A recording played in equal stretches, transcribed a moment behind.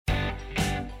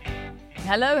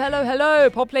Hello, hello, hello.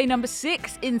 Pod play number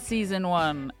 6 in season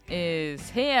 1 is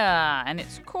here, and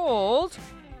it's called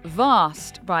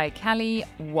Vast by Callie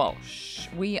Walsh.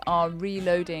 We are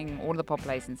reloading all of the pod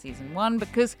plays in season 1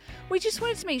 because we just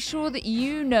wanted to make sure that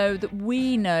you know that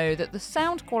we know that the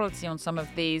sound quality on some of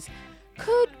these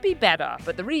could be better.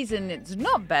 But the reason it's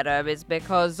not better is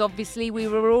because obviously we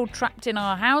were all trapped in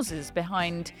our houses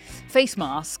behind face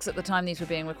masks at the time these were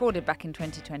being recorded back in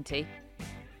 2020.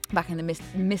 Back in the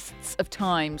mists of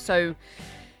time. So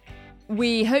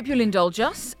we hope you'll indulge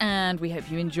us, and we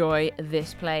hope you enjoy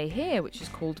this play here, which is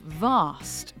called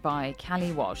Vast by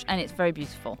Callie Walsh, and it's very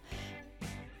beautiful.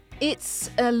 It's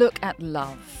a look at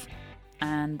love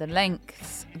and the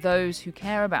lengths those who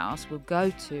care about us will go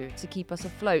to keep us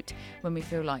afloat when we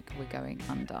feel like we're going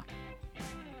under.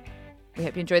 We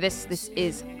hope you enjoy this. This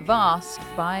is Vast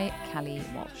by Callie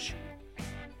Walsh.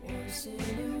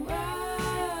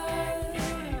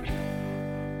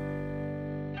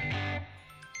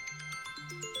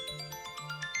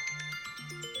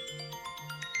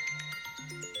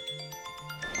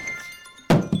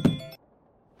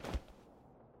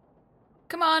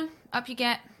 Come on, up you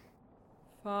get.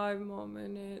 5 more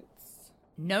minutes.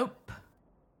 Nope.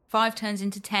 5 turns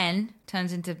into 10,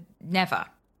 turns into never.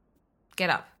 Get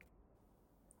up.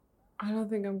 I don't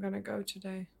think I'm gonna go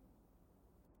today.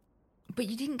 But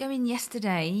you didn't go in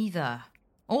yesterday either.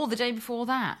 Or the day before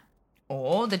that.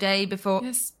 Or the day before...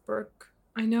 Yes, Brooke,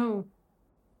 I know.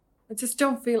 I just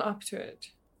don't feel up to it.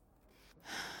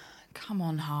 Come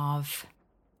on, Harv.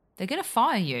 They're gonna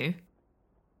fire you.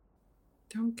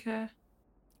 Don't care.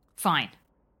 Fine.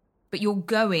 But you're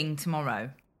going tomorrow.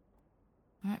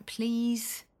 All right,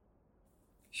 please?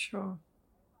 Sure.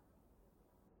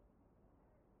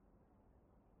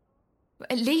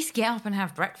 But at least get up and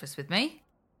have breakfast with me.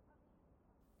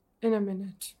 In a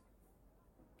minute.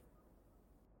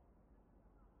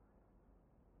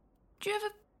 Do you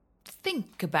ever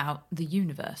think about the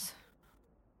universe?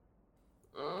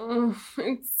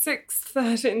 It's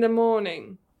 6:30 in the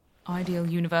morning. Ideal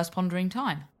universe pondering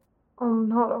time. I'm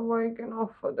not awake enough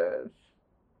for this.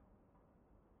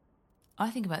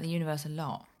 I think about the universe a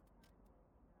lot.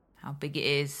 How big it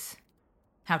is.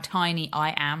 How tiny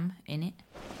I am in it.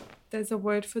 There's a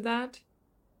word for that.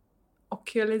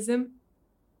 Occultism.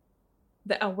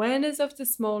 The awareness of the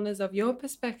smallness of your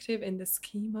perspective in the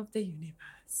scheme of the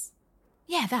universe.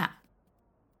 Yeah, that.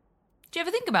 Do you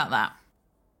ever think about that?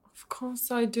 Of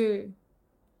course I do.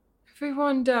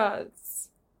 Everyone does.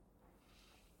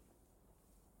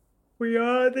 We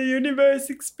are the universe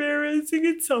experiencing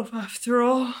itself after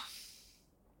all.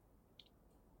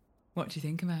 What do you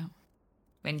think about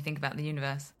when you think about the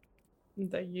universe?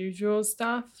 The usual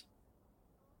stuff.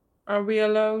 Are we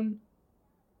alone?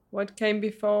 What came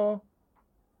before?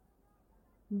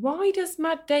 Why does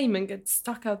Matt Damon get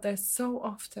stuck out there so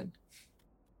often?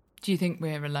 Do you think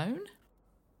we're alone?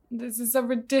 This is a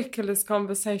ridiculous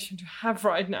conversation to have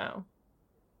right now.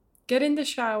 Get in the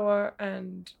shower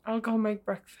and I'll go make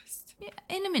breakfast. Yeah,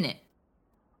 in a minute.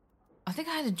 I think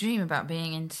I had a dream about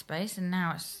being in space and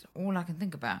now it's all I can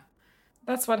think about.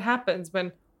 That's what happens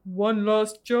when one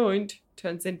lost joint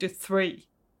turns into 3.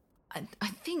 I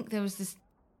think there was this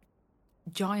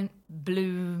giant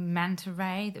blue manta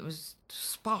ray that was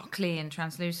sparkly and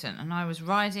translucent, and I was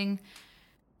riding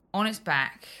on its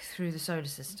back through the solar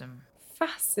system.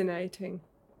 Fascinating.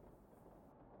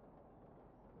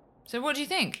 So what do you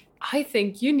think? I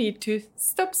think you need to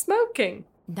stop smoking.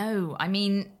 No, I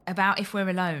mean about if we're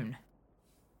alone.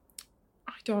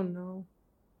 I don't know.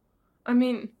 I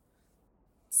mean,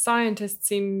 scientists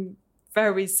seem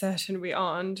very certain we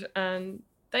aren't, and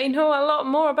they know a lot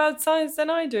more about science than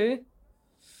I do.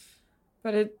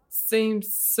 But it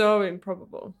seems so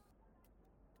improbable.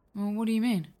 Well, what do you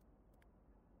mean?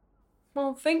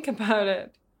 Well, think about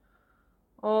it.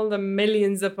 All the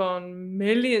millions upon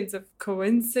millions of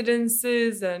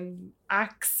coincidences and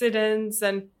accidents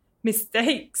and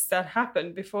mistakes that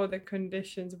happened before the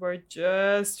conditions were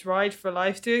just right for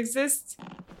life to exist.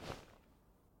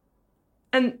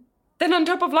 And then on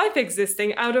top of life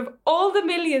existing, out of all the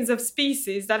millions of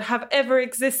species that have ever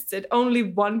existed, only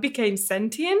one became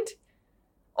sentient?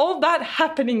 All that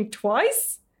happening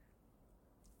twice?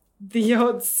 The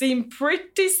odds seem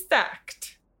pretty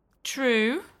stacked.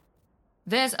 True.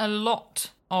 There's a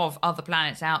lot of other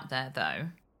planets out there, though.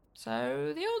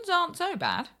 So the odds aren't so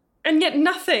bad. And yet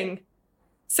nothing.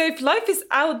 So if life is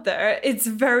out there, it's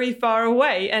very far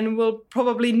away and we'll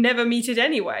probably never meet it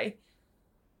anyway.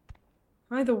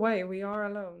 Either way, we are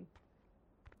alone.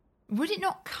 Would it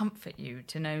not comfort you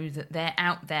to know that they're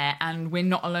out there and we're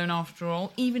not alone after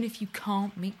all, even if you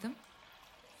can't meet them?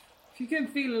 If You can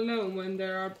feel alone when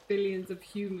there are billions of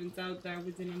humans out there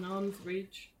within an arm's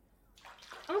reach.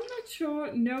 I'm not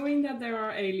sure knowing that there are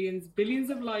aliens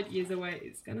billions of light years away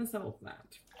is gonna solve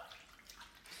that.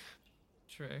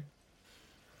 True.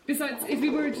 Besides, if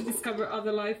we were to discover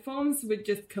other life forms, we'd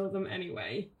just kill them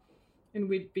anyway. And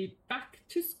we'd be back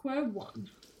to square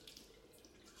one.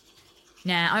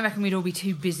 Nah, I reckon we'd all be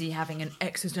too busy having an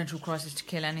existential crisis to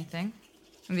kill anything.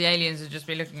 And the aliens would just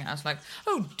be looking at us like,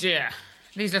 oh dear,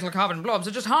 these little carbon blobs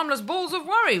are just harmless balls of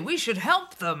worry. We should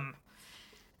help them.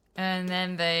 And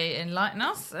then they enlighten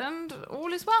us and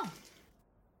all is well.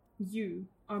 You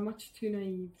are much too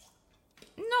naive.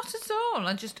 Not at all.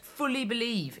 I just fully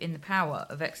believe in the power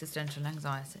of existential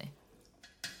anxiety.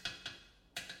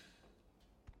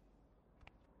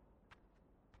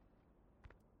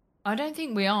 I don't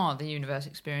think we are the universe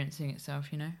experiencing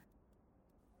itself, you know?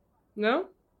 No?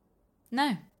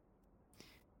 No.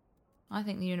 I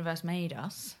think the universe made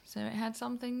us, so it had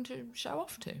something to show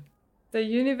off to. The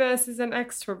universe is an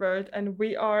extrovert and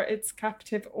we are its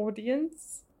captive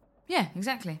audience? Yeah,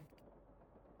 exactly.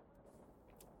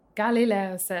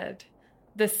 Galileo said,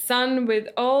 "The sun with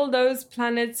all those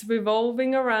planets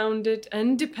revolving around it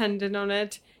and dependent on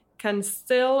it can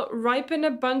still ripen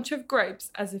a bunch of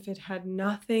grapes as if it had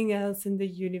nothing else in the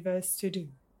universe to do."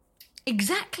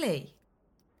 Exactly.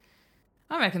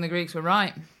 I reckon the Greeks were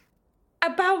right.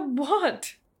 About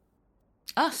what?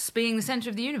 Us being the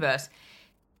centre of the universe.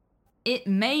 It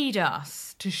made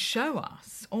us to show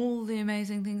us all the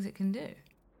amazing things it can do.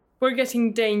 We're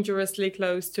getting dangerously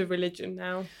close to religion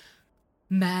now.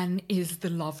 Man is the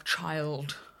love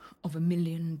child of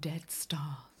 1,000,000 dead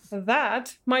stars.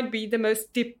 That might be the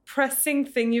most depressing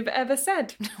thing you've ever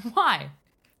said. Why?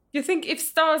 You think if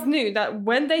stars knew that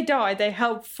when they die they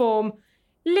help form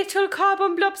little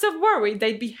carbon blobs of worry,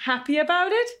 they'd be happy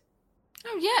about it?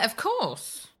 Oh, yeah, of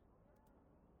course.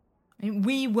 I mean,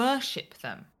 we worship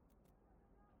them.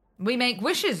 We make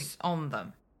wishes on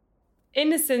them.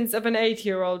 Innocence of an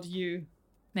 8-year-old you.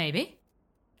 Maybe.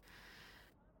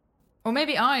 Or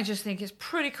maybe I just think it's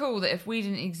pretty cool that if we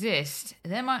didn't exist,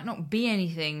 there might not be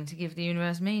anything to give the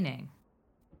universe meaning.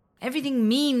 Everything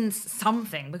means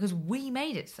something because we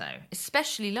made it so,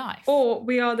 especially life. Or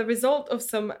we are the result of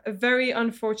some very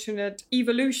unfortunate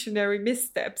evolutionary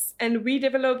missteps and we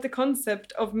developed the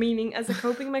concept of meaning as a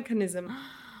coping mechanism.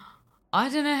 I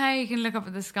don't know how you can look up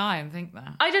at the sky and think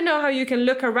that. I don't know how you can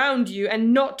look around you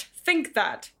and not think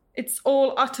that. It's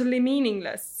all utterly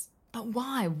meaningless. But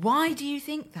why? Why do you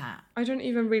think that? I don't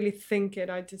even really think it,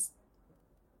 I just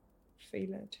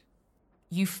feel it.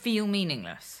 You feel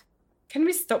meaningless? Can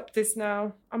we stop this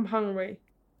now? I'm hungry.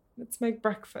 Let's make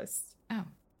breakfast. Oh,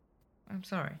 I'm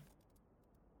sorry.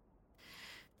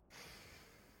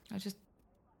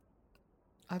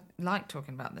 I like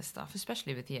talking about this stuff,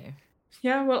 especially with you.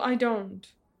 Yeah, well, I don't.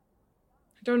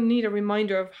 I don't need a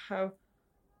reminder of how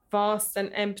vast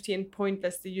and empty and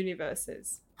pointless the universe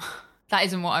is. That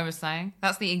isn't what I was saying.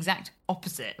 That's the exact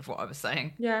opposite of what I was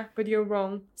saying. Yeah, but you're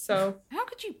wrong, so... How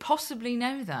could you possibly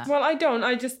know that? Well, I don't.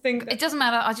 I just think... It doesn't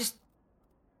matter. I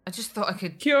just thought I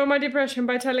could... Cure my depression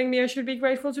by telling me I should be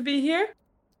grateful to be here?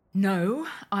 No,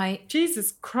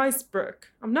 Jesus Christ, Brooke.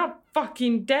 I'm not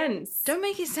fucking dense. Don't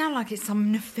make it sound like it's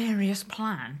some nefarious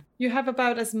plan. You have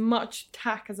about as much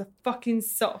tack as a fucking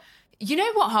sock. You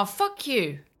know what, Harv? Fuck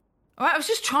you. All right, I was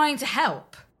just trying to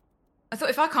help. I thought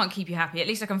if I can't keep you happy, at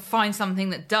least I can find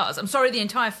something that does. I'm sorry the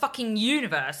entire fucking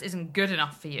universe isn't good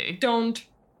enough for you. Don't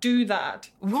do that.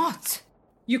 What?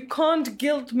 You can't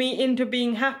guilt me into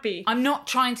being happy. I'm not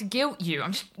trying to guilt you.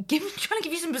 I'm just trying to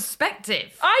give you some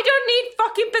perspective. I don't need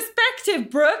fucking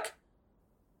perspective, Brooke.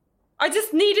 I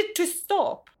just need it to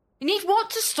stop. You need what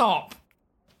to stop?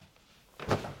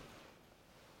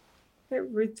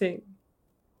 Everything.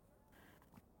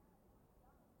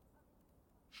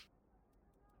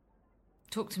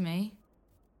 Talk to me.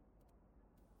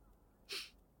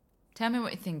 Tell me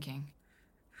what you're thinking.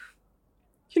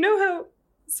 You know how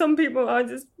some people are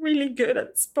just really good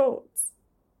at sports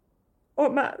or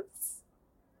maths?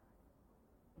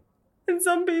 And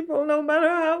some people, no matter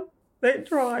how they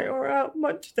try or how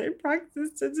much they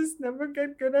practice, they just never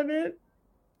get good at it.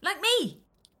 Like me?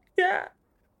 Yeah.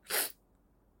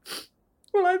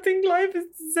 Well, I think life is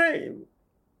the same.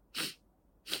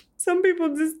 Some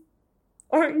people just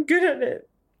aren't good at it.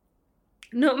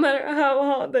 No matter how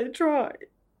hard they try.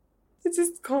 They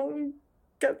just can't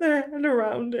get their head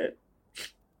around it.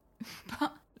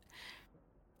 But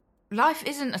life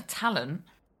isn't a talent.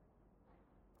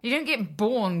 You don't get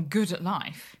born good at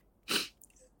life.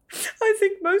 I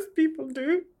think most people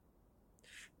do.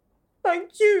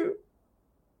 Like you.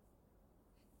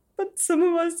 But some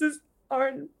of us just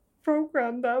aren't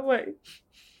programmed that way.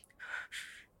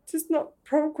 Just not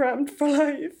programmed for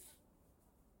life.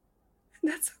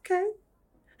 And that's okay.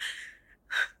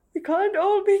 We can't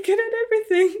all be good at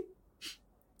everything.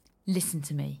 Listen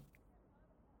to me.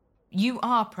 You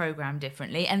are programmed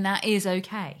differently, and that is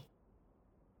okay.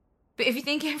 But if you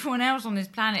think everyone else on this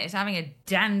planet is having a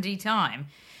dandy time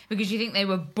because you think they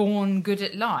were born good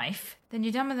at life, then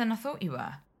you're dumber than I thought you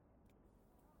were.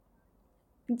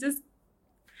 It just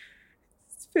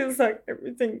feels like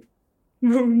everything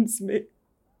wounds me.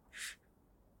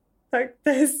 Like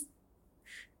there's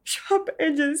sharp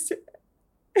edges to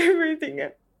everything.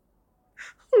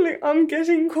 Only I'm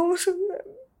getting caught on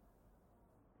them.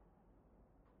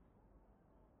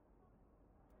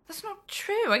 That's not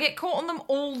true. I get caught on them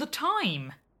all the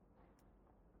time.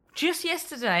 Just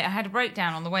yesterday, I had a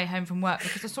breakdown on the way home from work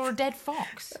because I saw a dead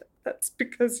fox. That's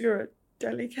because you're a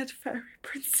delicate fairy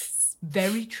princess.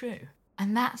 Very true.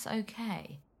 And that's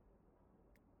okay.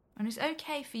 And it's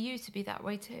okay for you to be that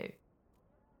way too.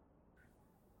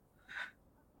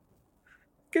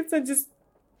 Guess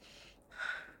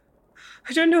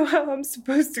I don't know how I'm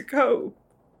supposed to cope.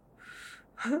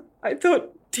 I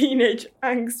thought teenage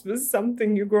angst was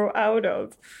something you grow out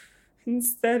of.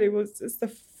 Instead, it was just a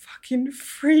fucking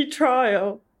free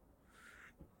trial.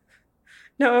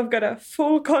 Now I've got a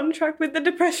full contract with the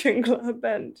Depression Club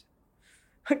and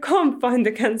I can't find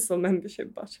the cancel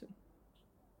membership button.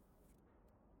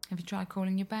 Have you tried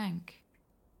calling your bank?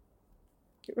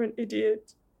 You're an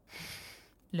idiot.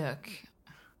 Look,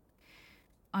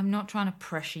 I'm not trying to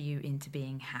pressure you into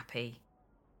being happy.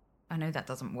 I know that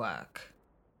doesn't work.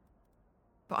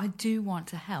 But I do want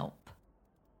to help.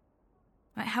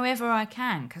 Like, however I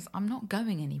can, because I'm not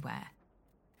going anywhere.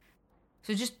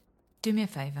 So just do me a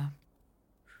favour.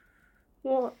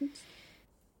 What?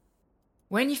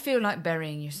 When you feel like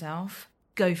burying yourself,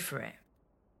 go for it.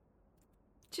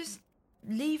 Just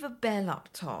leave a bell up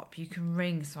top you can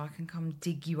ring so I can come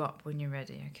dig you up when you're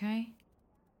ready, okay?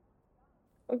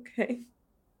 Okay.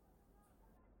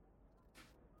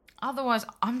 Otherwise,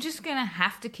 I'm just going to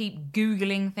have to keep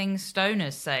Googling things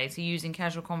stoners say to use in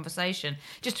casual conversation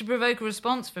just to provoke a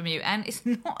response from you, and it's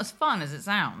not as fun as it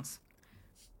sounds.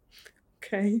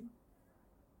 Okay.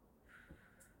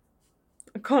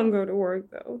 I can't go to work,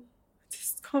 though. I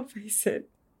just can't face it.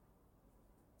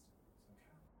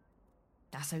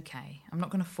 That's okay. I'm not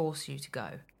going to force you to go.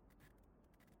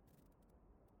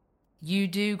 You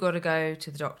do got to go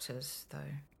to the doctors,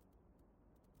 though.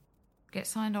 Get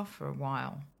signed off for a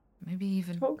while. Maybe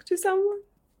even... Talk to someone?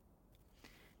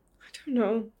 I don't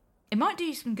know. It might do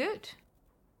you some good.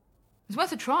 It's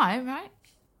worth a try, right?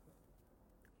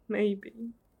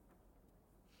 Maybe.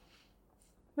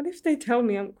 What if they tell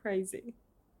me I'm crazy?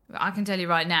 I can tell you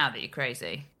right now that you're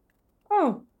crazy.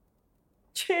 Oh.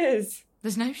 Cheers.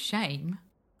 There's no shame.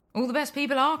 All the best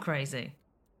people are crazy.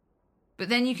 But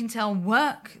then you can tell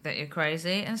work that you're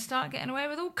crazy and start getting away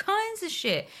with all kinds of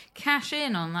shit. Cash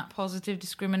in on that positive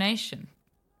discrimination.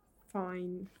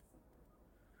 Fine.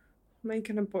 Make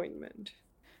an appointment.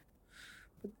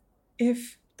 But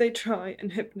if they try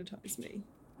and hypnotize me,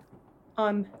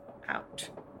 I'm out.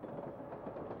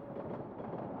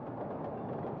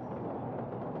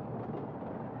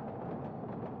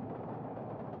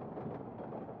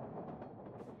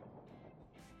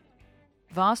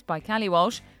 Vast by Callie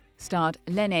Walsh starred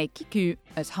Lene Kiku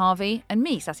as Harvey and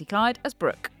me, Sassy Clyde, as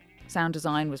Brooke. Sound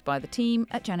design was by the team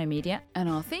at Jano Media, and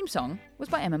our theme song was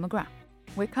by Emma McGrath.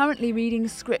 We're currently reading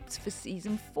scripts for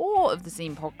Season 4 of the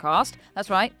Scene podcast. That's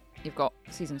right, you've got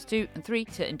Seasons 2 and 3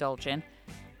 to indulge in.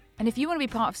 And if you want to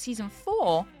be part of Season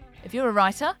 4, if you're a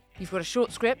writer, you've got a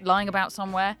short script lying about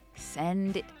somewhere,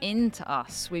 send it in to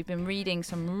us. We've been reading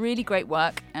some really great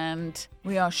work, and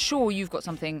we are sure you've got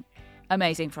something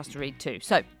amazing for us to read too.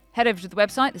 So head over to the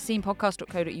website,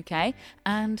 thescenepodcast.co.uk,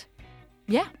 and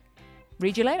yeah,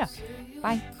 read you later.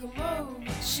 Bye.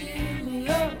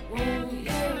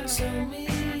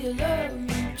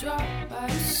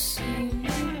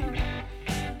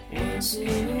 Once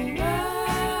in